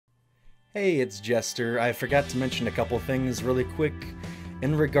Hey, it's Jester. I forgot to mention a couple things really quick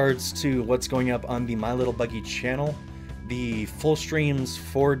in regards to what's going up on the My Little Buggy channel. The full streams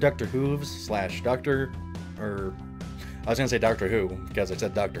for Dr. Hooves slash Doctor, or I was gonna say Doctor Who because I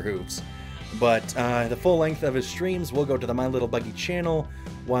said Dr. Hooves, but the full length of his streams will go to the My Little Buggy channel,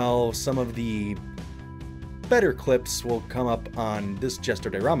 while some of the better clips will come up on this Jester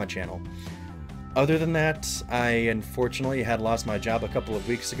Diorama channel. Other than that, I unfortunately had lost my job a couple of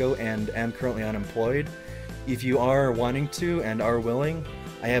weeks ago and am currently unemployed. If you are wanting to and are willing,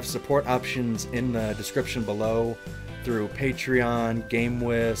 I have support options in the description below through Patreon,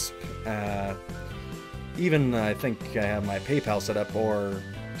 GameWisp, even I think I have my PayPal set up or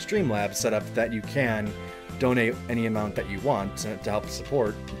Streamlabs set up that you can donate any amount that you want to help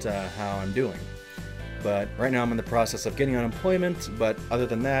support how I'm doing. But right now I'm in the process of getting unemployment, but other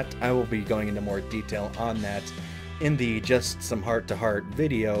than that, I will be going into more detail on that in the Just Some Heart-to-Heart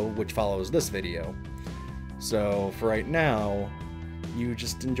video, which follows this video. So for right now, you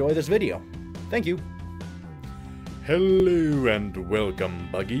just enjoy this video. Thank you! Hello and welcome,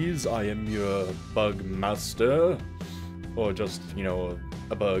 Buggies. I am your Bug Master, or just, you know,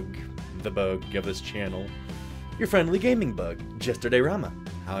 a bug, the bug of this channel. Your friendly gaming bug, Jester Diorama.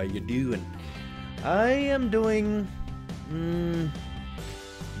 How are you doing? I am doing...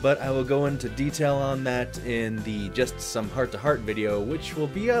 but I will go into detail on that in the Just Some Heart-to-Heart video, which will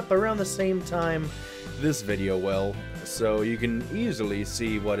be up around the same time this video will, so you can easily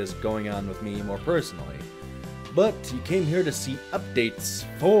see what is going on with me more personally. But you came here to see updates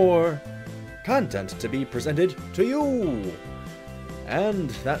for content to be presented to you! And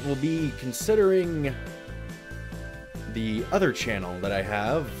that will be considering the other channel that I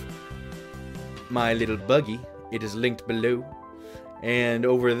have, My Little Buggy. It is linked below. And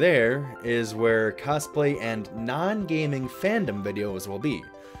over there is where cosplay and non-gaming fandom videos will be.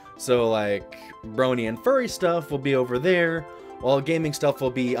 So like brony and furry stuff will be over there, while gaming stuff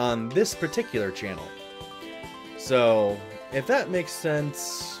will be on this particular channel. So if that makes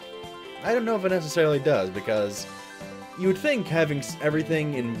sense, I don't know if it necessarily does, because you would think having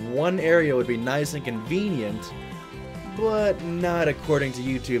everything in one area would be nice and convenient, but not according to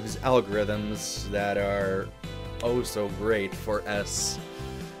YouTube's algorithms that are oh so great for us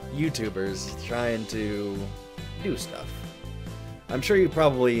YouTubers trying to do stuff. I'm sure you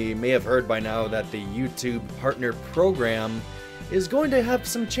probably may have heard by now that the YouTube Partner Program is going to have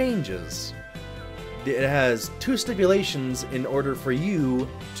some changes. It has 2 stipulations in order for you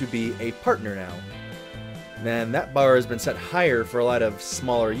to be a partner now. And that bar has been set higher for a lot of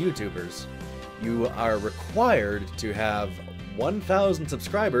smaller YouTubers. You are required to have 1,000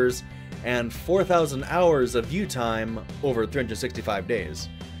 subscribers and 4,000 hours of view time over 365 days.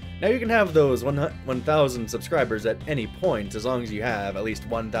 Now you can have those 1,000 subscribers at any point as long as you have at least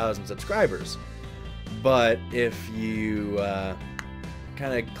 1,000 subscribers. But if you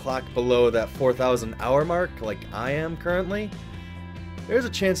kind of clock below that 4,000 hour mark, like I am currently, there's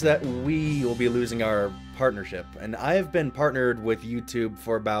a chance that we will be losing our partnership. And I've been partnered with YouTube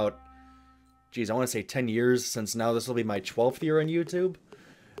for about, geez, I want to say 10 years, since now this will be my 12th year on YouTube.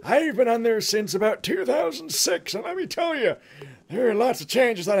 I've been on there since about 2006, and let me tell you, there are lots of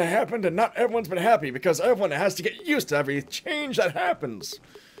changes that have happened, and not everyone's been happy, because everyone has to get used to every change that happens.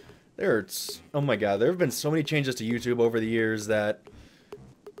 Oh my god, there have been so many changes to YouTube over the years that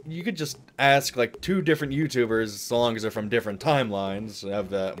you could just ask like 2 different YouTubers, so long as they're from different timelines, of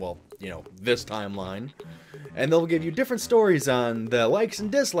the, well, you know, this timeline, and they'll give you different stories on the likes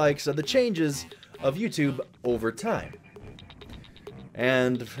and dislikes of the changes of YouTube over time.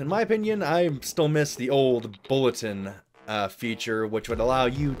 And in my opinion, I still miss the old bulletin feature, which would allow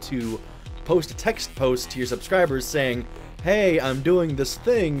you to post a text post to your subscribers saying, hey, I'm doing this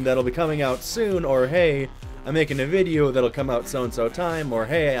thing that'll be coming out soon, or hey, I'm making a video that'll come out so-and-so time, or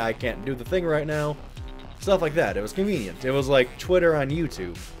hey, I can't do the thing right now. Stuff like that. It was convenient. It was like Twitter on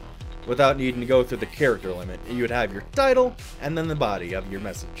YouTube, without needing to go through the character limit. You would have your title, and then the body of your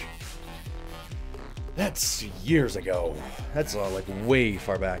message. That's years ago. That's like way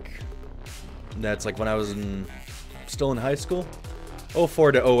far back. That's like when I was still in high school.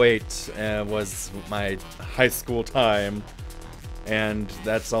 04 to 08 was my high school time. And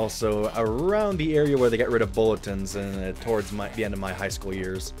that's also around the area where they got rid of bulletins and towards the end of my high school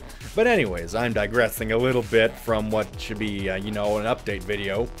years. But anyways, I'm digressing a little bit from what should be, you know, an update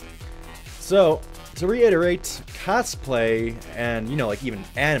video. So, to reiterate, cosplay, and, you know, like even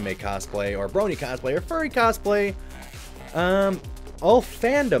anime cosplay, or brony cosplay, or furry cosplay, all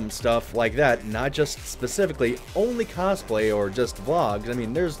fandom stuff like that, not just specifically only cosplay or just vlogs. I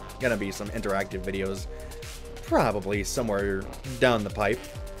mean, there's gonna be some interactive videos probably somewhere down the pipe.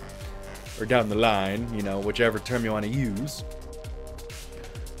 or down the line, you know, whichever term you want to use.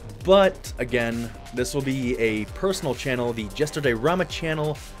 But again, this will be a personal channel. The Yesterday Rama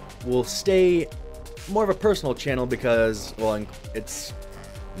channel will stay more of a personal channel because, well, it's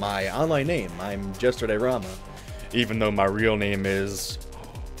my online name. I'm Yesterday Rama, even though my real name is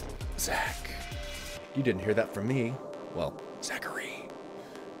Zach. You didn't hear that from me. Well, Zachary.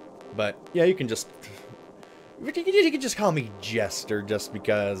 But yeah, you can just call me Jester just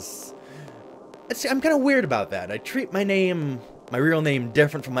because I'm kind of weird about that. I treat my real name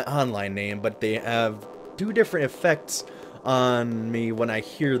different from my online name, but they have two different effects on me when I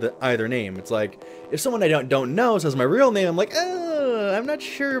hear either name. It's like, if someone I don't know says my real name, I'm like, oh, I'm not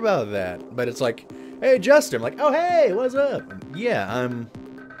sure about that. But it's like, hey, Jester, I'm like, oh, hey, what's up? Yeah,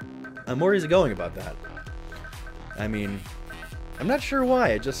 I'm more easygoing about that. I mean, I'm not sure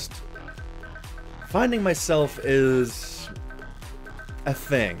why, finding myself is a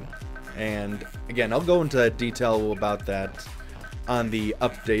thing. And again, I'll go into detail about that on the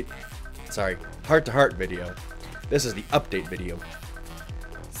heart-to-heart video. This is the update video.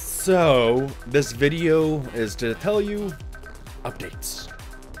 So, this video is to tell you updates.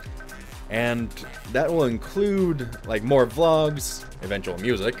 And that will include, like, more vlogs, eventual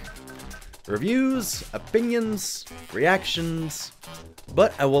music, reviews, opinions, reactions,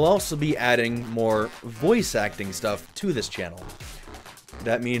 but I will also be adding more voice acting stuff to this channel.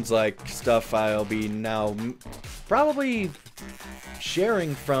 That means, like, stuff I'll be now probably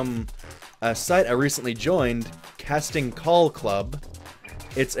sharing from a site I recently joined, Casting Call Club.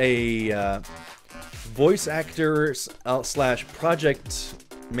 It's a voice actor slash project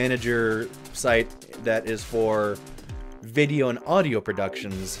manager site that is for video and audio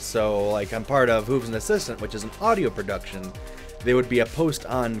productions. So, like, I'm part of Hooves and Assistant, which is an audio production. There would be a post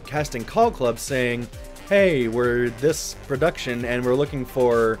on Casting Call Club saying, hey, we're this production and we're looking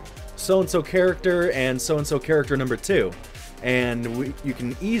for so-and-so character and so-and-so character number 2. And you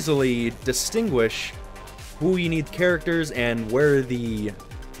can easily distinguish who you need characters and where the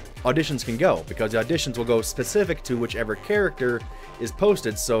auditions can go, because the auditions will go specific to whichever character is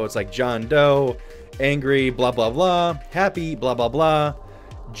posted. So it's like John Doe, angry, blah blah blah, happy, blah blah blah,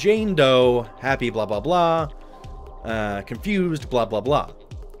 Jane Doe, happy, blah blah blah, confused, blah blah blah.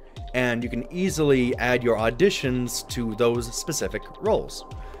 And you can easily add your auditions to those specific roles.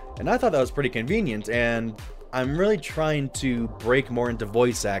 And I thought that was pretty convenient, and I'm really trying to break more into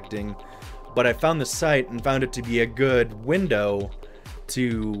voice acting, but I found the site and found it to be a good window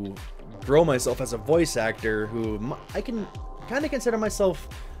to grow myself as a voice actor who I can kind of consider myself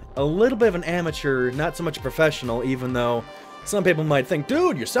a little bit of an amateur, not so much a professional, even though some people might think,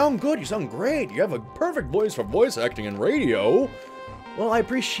 dude, you sound good, you sound great, you have a perfect voice for voice acting and radio. Well, I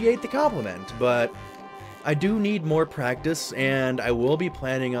appreciate the compliment, but I do need more practice, and I will be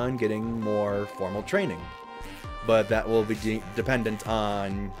planning on getting more formal training. But that will be dependent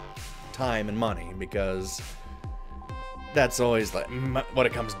on time and money, because that's always like what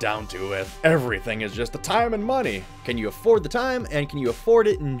it comes down to with everything, is just the time and money. Can you afford the time, and can you afford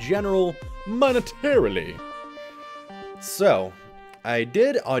it in general monetarily? So, I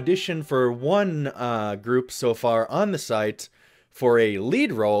did audition for one group so far on the site for a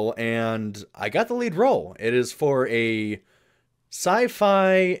lead role, and I got the lead role. It is for a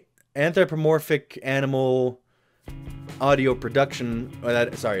sci-fi anthropomorphic animal audio production,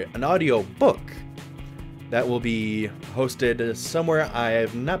 an audio book that will be hosted somewhere I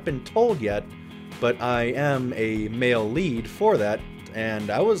have not been told yet, but I am a male lead for that, and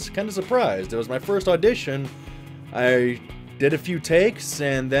I was kind of surprised. It was my first audition. I did a few takes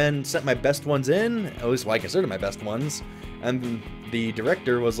and then sent my best ones in, at least what I consider my best ones, and the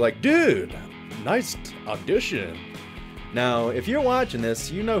director was like, dude, nice audition. Now, if you're watching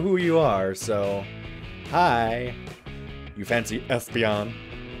this, you know who you are, so hi, you fancy Espion.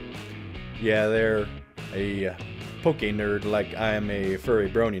 Yeah, they're a Poke nerd like I am a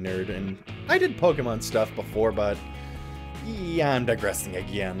furry brony nerd, and I did Pokemon stuff before, but yeah, I'm digressing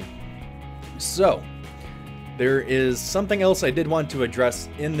again. So, there is something else I did want to address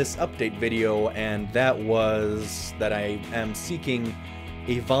in this update video, and that was that I am seeking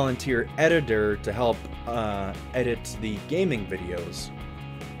a volunteer editor to help edit the gaming videos.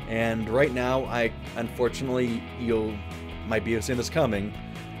 And right now, unfortunately, you might be seeing this coming,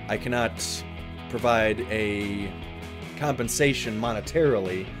 I cannot provide a compensation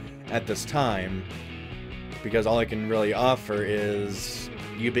monetarily at this time, because all I can really offer is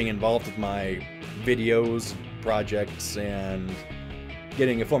you being involved with my videos, projects, and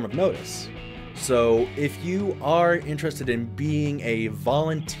getting a form of notice. So if you are interested in being a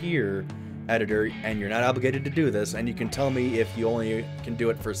volunteer editor, and you're not obligated to do this, and you can tell me if you only can do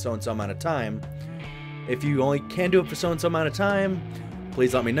it for so-and-so amount of time. If you only can do it for so-and-so amount of time,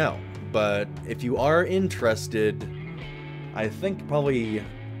 please let me know. But if you are interested, I think probably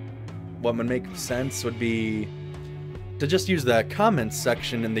what would make sense would be to just use the comments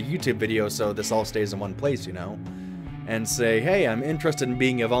section in the YouTube video so this all stays in one place, you know? And say, hey, I'm interested in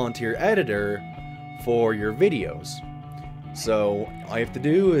being a volunteer editor for your videos. So all you have to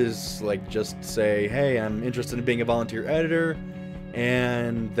do is like just say, hey, I'm interested in being a volunteer editor,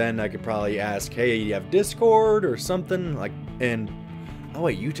 and then I could probably ask, hey, you have Discord or something like. And oh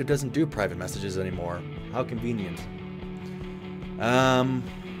wait, YouTube doesn't do private messages anymore. How convenient.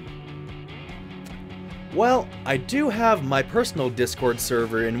 Well, I do have my personal Discord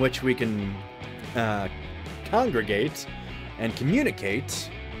server in which we can congregate and communicate.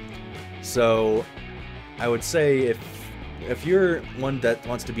 So I would say if you're one that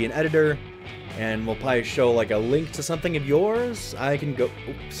wants to be an editor, and we'll probably show like a link to something of yours, I can go.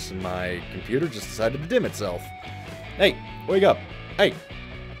 Oops, my computer just decided to dim itself. Hey, wake up. Hey,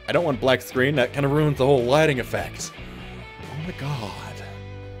 I don't want black screen. That kind of ruins the whole lighting effect. Oh my god.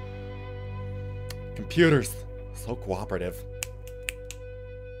 Computers, so cooperative.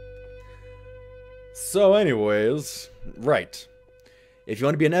 So anyways, right. If you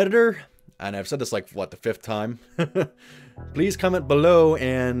want to be an editor, and I've said this like, what, the 5th time? Please comment below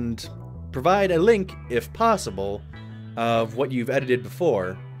and provide a link, if possible, of what you've edited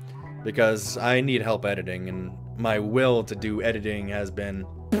before, because I need help editing, and my will to do editing has been...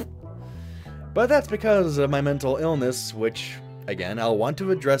 But that's because of my mental illness, which, again, I'll want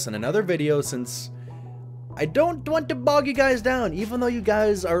to address in another video, since I don't want to bog you guys down, even though you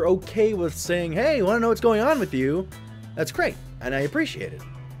guys are okay with saying, hey, you want to know what's going on with you? That's great, and I appreciate it.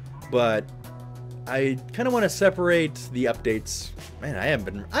 But I kind of want to separate the updates. Man,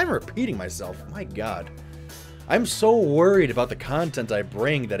 I'm repeating myself. My god. I'm so worried about the content I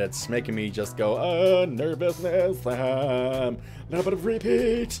bring that it's making me just go, nervousness, a little bit of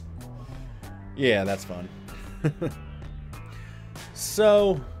repeat. Yeah, that's fun.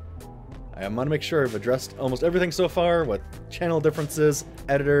 So, I want to make sure I've addressed almost everything so far with channel differences,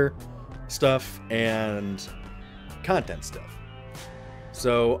 editor stuff, and content stuff.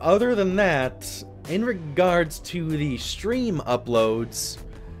 So, other than that, in regards to the stream uploads,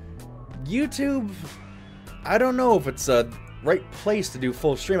 YouTube, I don't know if it's a right place to do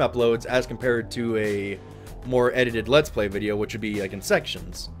full stream uploads as compared to a more edited Let's Play video, which would be like in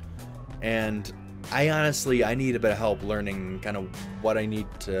sections. And I need a bit of help learning kind of what I need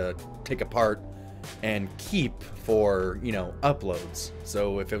to take apart and keep for, you know, uploads.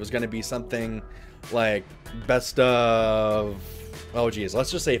 So if it was going to be something like best of, oh geez, let's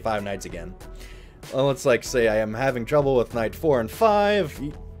just say 5 Nights again. Well, let's like say I am having trouble with night 4 and 5.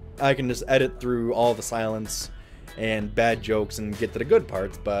 I can just edit through all the silence and bad jokes and get to the good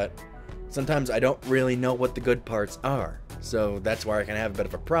parts, but sometimes I don't really know what the good parts are. So that's where I can have a bit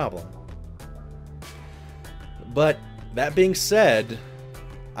of a problem. But that being said,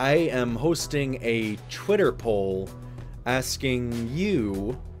 I am hosting a Twitter poll asking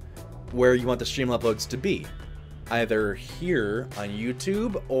you where you want the stream uploads to be. Either here on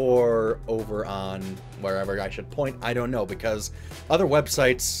YouTube or over on wherever I should point, I don't know, because other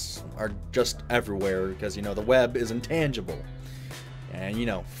websites are just everywhere, because, you know, the web is intangible. And, you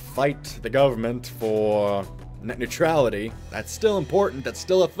know, fight the government for net neutrality. That's still important, that's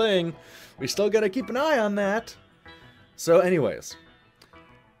still a thing. We still gotta keep an eye on that. So anyways,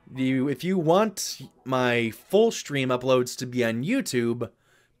 if you want my full stream uploads to be on YouTube,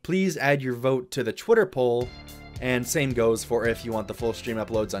 please add your vote to the Twitter poll. And same goes for if you want the full stream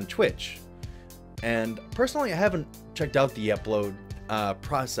uploads on Twitch. And personally, I haven't checked out the upload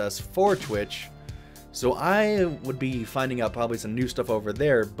process for Twitch, so I would be finding out probably some new stuff over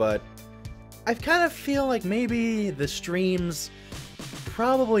there, but I kind of feel like maybe the streams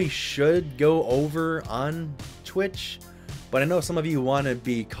probably should go over on Twitch, but I know some of you want to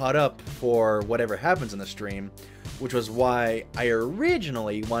be caught up for whatever happens in the stream, which was why I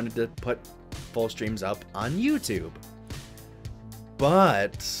originally wanted to put full streams up on YouTube.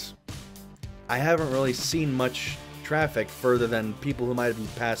 But I haven't really seen much traffic further than people who might be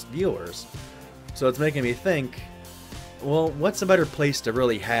past viewers. So it's making me think, well, what's a better place to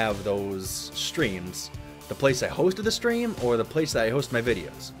really have those streams? The place I hosted the stream or the place that I host my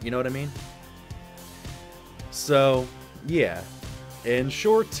videos? You know what I mean? So, yeah. In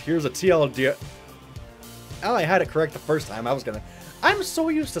short, here's a TLD. Oh, I had it correct the first time. I'm so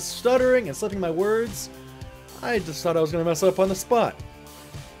used to stuttering and slipping my words, I just thought I was going to mess up on the spot.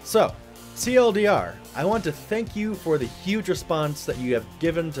 So, TLDR, I want to thank you for the huge response that you have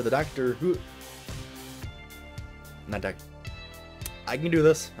given to the Doctor Who... Not Doctor... I can do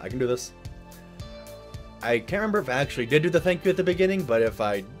this. I can do this. I can't remember if I actually did do the thank you at the beginning, but if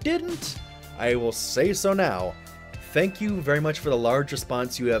I didn't, I will say so now. Thank you very much for the large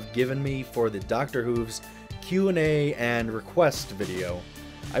response you have given me for the Doctor Who's Q&A and request video.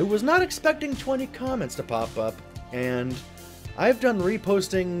 I was not expecting 20 comments to pop up, and I've done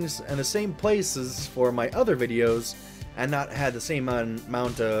repostings in the same places for my other videos and not had the same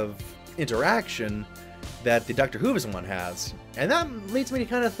amount of interaction that the Doctor Who's one has. And that leads me to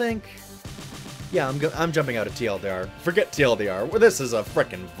kind of think, yeah, I'm jumping out of TLDR. Forget TLDR. Well, this is a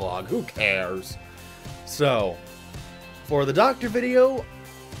frickin' vlog. Who cares? So, for the Doctor video,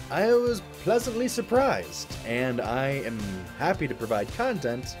 I was pleasantly surprised, and I am happy to provide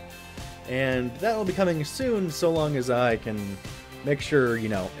content, and that will be coming soon, so long as I can make sure, you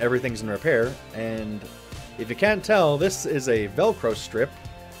know, everything's in repair. And if you can't tell, this is a Velcro strip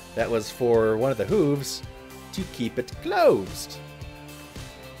that was for one of the hooves to keep it closed.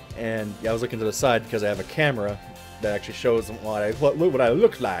 And yeah, I was looking to the side because I have a camera that actually shows what I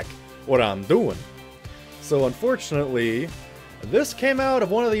look like, what I'm doing. So unfortunately, this came out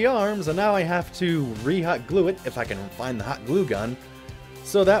of one of the arms, and now I have to re-hot glue it, if I can find the hot glue gun,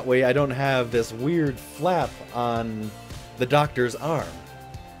 so that way I don't have this weird flap on the Doctor's arm.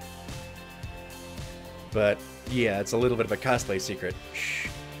 But yeah, it's a little bit of a cosplay secret. Shh.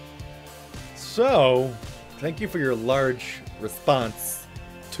 So, thank you for your large response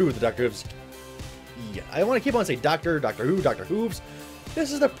to the Doctor Who's. Yeah, I want to keep on saying Doctor, Doctor Who, Doctor Who's.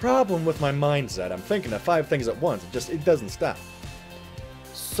 This is the problem with my mindset. I'm thinking of 5 things at once. It doesn't stop.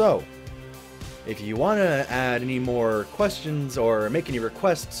 So, if you want to add any more questions or make any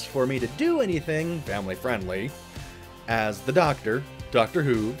requests for me to do anything family friendly as the Doctor, Doctor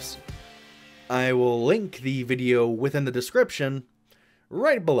Who's, I will link the video within the description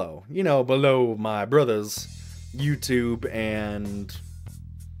right below. You know, below my brother's YouTube and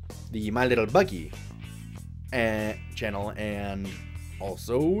the My Little Buggy channel, and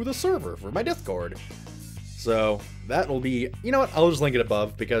also the server for my Discord. So that will be, you know what, I'll just link it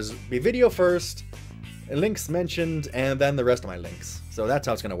above, because the video first, links mentioned, and then the rest of my links. So that's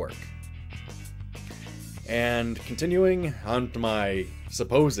how it's going to work. And continuing on to my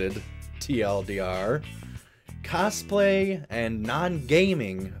supposed TLDR, cosplay and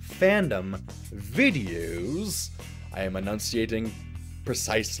non-gaming fandom videos, I am enunciating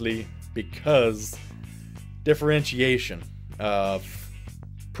precisely because differentiation of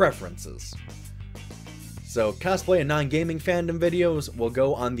preferences. So cosplay and non-gaming fandom videos will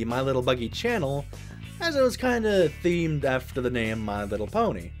go on the My Little Buggy channel, as it was kind of themed after the name My Little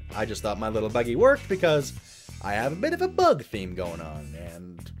Pony. I just thought My Little Buggy worked because I have a bit of a bug theme going on,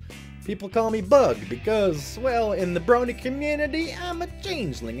 and people call me Bug because, well, in the brony community, I'm a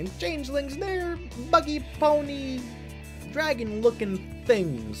changeling, and changelings, they're buggy pony dragon-looking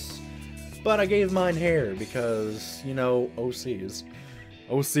things. But I gave mine hair because, you know, OCs.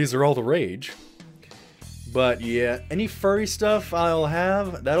 OCs are all the rage. But yeah, any furry stuff I'll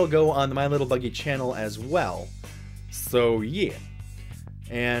have, that'll go on the My Little Buggy channel as well. So yeah.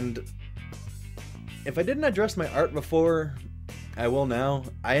 And if I didn't address my art before, I will now.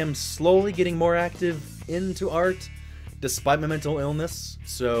 I am slowly getting more active into art, despite my mental illness.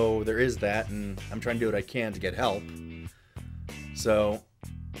 So there is that, and I'm trying to do what I can to get help. So,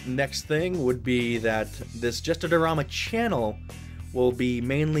 next thing would be that this Just a Dorama channel will be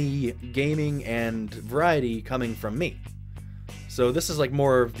mainly gaming and variety coming from me. So this is like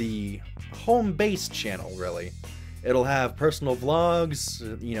more of the home-based channel, really. It'll have personal vlogs,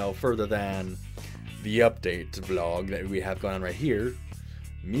 you know, further than the update vlog that we have going on right here.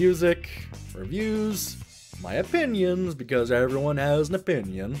 Music, reviews, my opinions, because everyone has an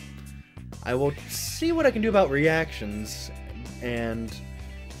opinion. I will see what I can do about reactions, and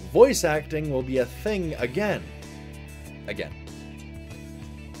voice acting will be a thing again.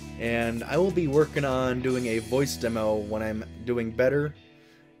 And I will be working on doing a voice demo when I'm doing better,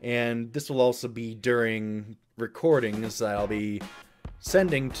 and this will also be during recordings that I'll be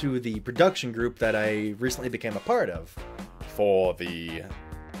sending to the production group that I recently became a part of. For the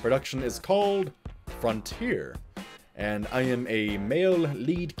production is called Frontier, and I am a male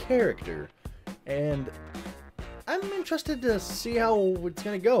lead character, and I'm interested to see how it's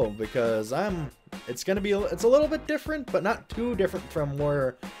gonna go, because it's a little bit different, but not too different from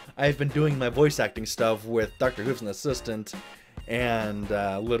where I've been doing my voice acting stuff with Dr. Who's an assistant, and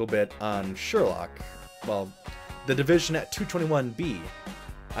a little bit on Sherlock. Well, the division at 221B.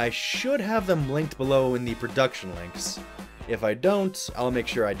 I should have them linked below in the production links. If I don't, I'll make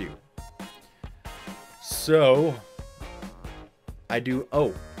sure I do. So, I do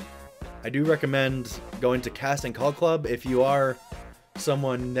recommend going to Casting Call Club if you are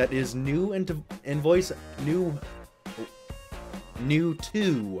someone that is new to voice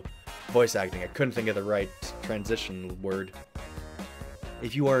acting. I couldn't think of the right transition word.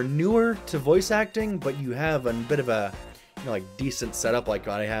 If you are newer to voice acting, but you have a bit of a, like, decent setup, like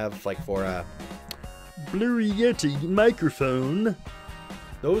I have, like, for a Blue Yeti microphone,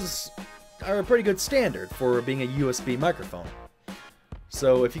 those are a pretty good standard for being a USB microphone.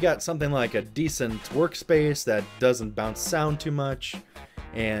 So if you got something like a decent workspace that doesn't bounce sound too much,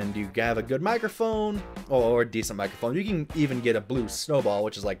 and you have a good microphone, or a decent microphone, you can even get a Blue Snowball,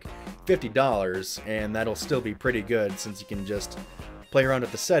 which is like $50, and that'll still be pretty good since you can just play around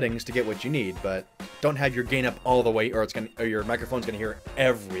with the settings to get what you need, but don't have your gain up all the way or your microphone's gonna hear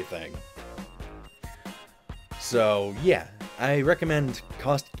everything. So yeah, I recommend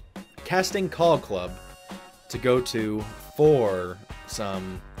Casting Call Club to go to for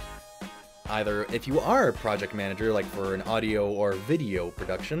some, either if you are a project manager, like for an audio or video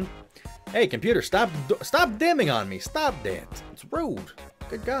production. Hey computer, stop dimming on me, stop that, it's rude,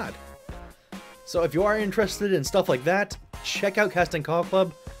 good God. So if you are interested in stuff like that, check out Casting Call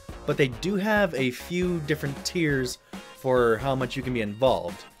Club, but they do have a few different tiers for how much you can be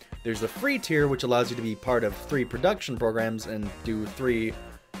involved. There's the free tier, which allows you to be part of 3 production programs and do 3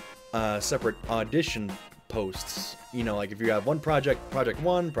 separate audition posts. You know, like if you have one project, Project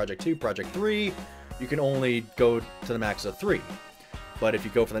 1, Project 2, Project 3, you can only go to the max of 3. But if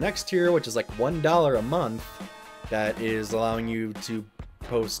you go for the next tier, which is like $1 a month, that is allowing you to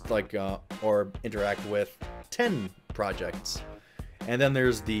post like or interact with 10 projects. And then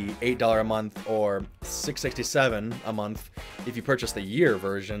there's the $8 a month or $6.67 a month if you purchase the year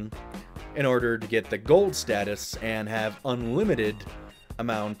version in order to get the gold status and have unlimited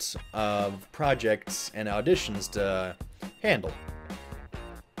amount of projects and auditions to handle.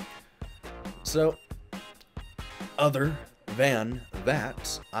 So, other than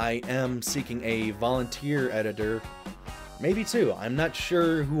that, I am seeking a volunteer editor, maybe 2. I'm not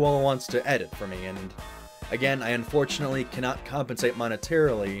sure who all wants to edit for me, and again, I unfortunately cannot compensate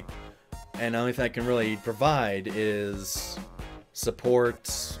monetarily, and the only thing I can really provide is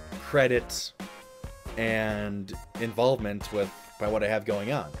support, credit, and involvement by what I have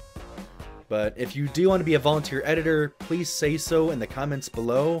going on. But if you do want to be a volunteer editor, please say so in the comments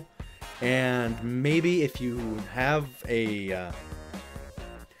below, and maybe if you have a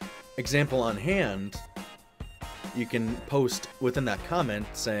example on hand, you can post within that comment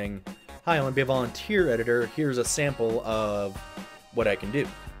saying, "Hi, I want to be a volunteer editor, here's a sample of what I can do."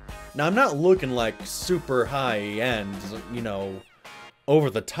 Now, I'm not looking like super high-end, you know,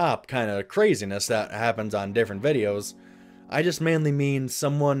 over-the-top kind of craziness that happens on different videos. I just mainly mean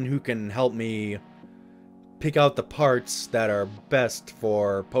someone who can help me pick out the parts that are best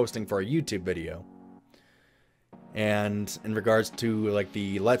for posting for a YouTube video. And in regards to, like,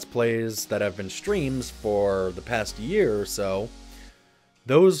 the Let's Plays that have been streams for the past year or so,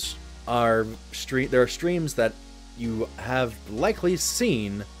 those are there are streams that you have likely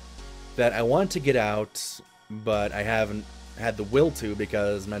seen that I want to get out, but I haven't had the will to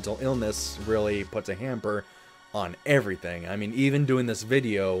because mental illness really puts a hamper on everything. I mean, even doing this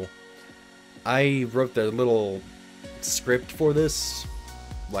video, I wrote the little script for this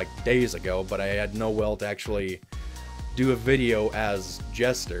like days ago, but I had no will to actually do a video as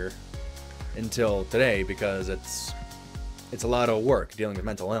Jester until today because it's a lot of work dealing with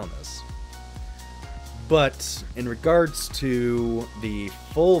mental illness. But in regards to the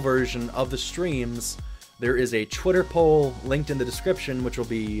full version of the streams, there is a Twitter poll linked in the description, which will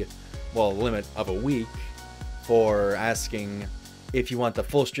be, well, a limit of a week, for asking if you want the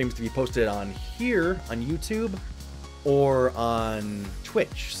full streams to be posted on here on YouTube or on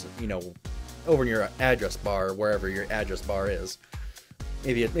Twitch, you know, over in your address bar, wherever your address bar is.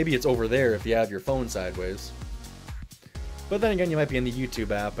 Maybe it's over there if you have your phone sideways. But then again, you might be in the YouTube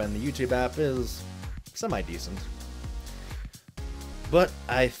app, and the YouTube app is semi-decent. But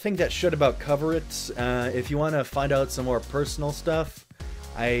I think that should about cover it. If you want to find out some more personal stuff,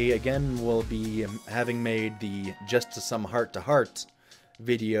 I again will be having made the Just Some Heart-to-Heart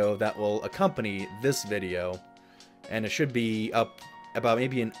video that will accompany this video, and it should be up about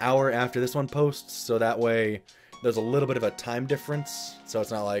maybe an hour after this one posts, so that way there's a little bit of a time difference, so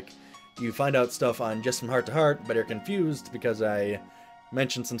it's not like you find out stuff on Just Some Heart-to-Heart, but you're confused because I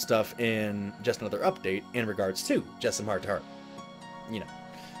mentioned some stuff in Just Another Update in regards to Just Some Heart-to-Heart. You know,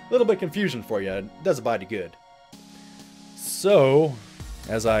 a little bit of confusion for you. It does a body good. So,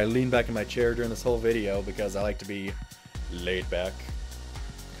 as I lean back in my chair during this whole video, because I like to be laid back,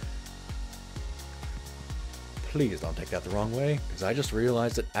 please don't take that the wrong way, because I just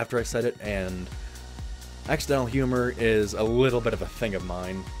realized it after I said it, and accidental humor is a little bit of a thing of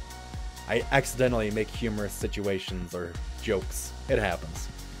mine. I accidentally make humorous situations or jokes. It happens.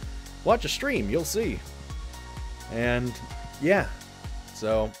 Watch a stream, you'll see. And yeah,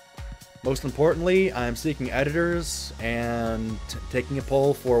 so most importantly, I'm seeking editors and taking a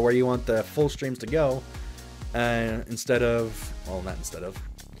poll for where you want the full streams to go, instead of, well, not instead of,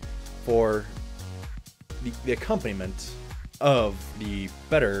 for the accompaniment of the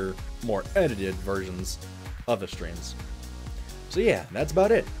better, more edited versions of the streams. So yeah, that's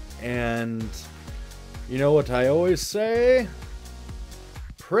about it. And you know what I always say?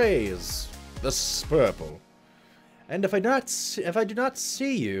 Praise the Spurple. And if I do not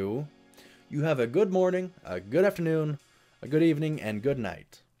see you, you have a good morning, a good afternoon, a good evening, and good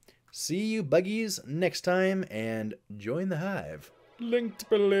night. See you buggies next time, and join the hive. Linked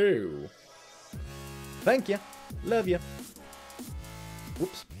below. Thank you. Love you.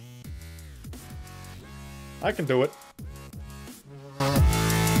 Whoops. I can do it.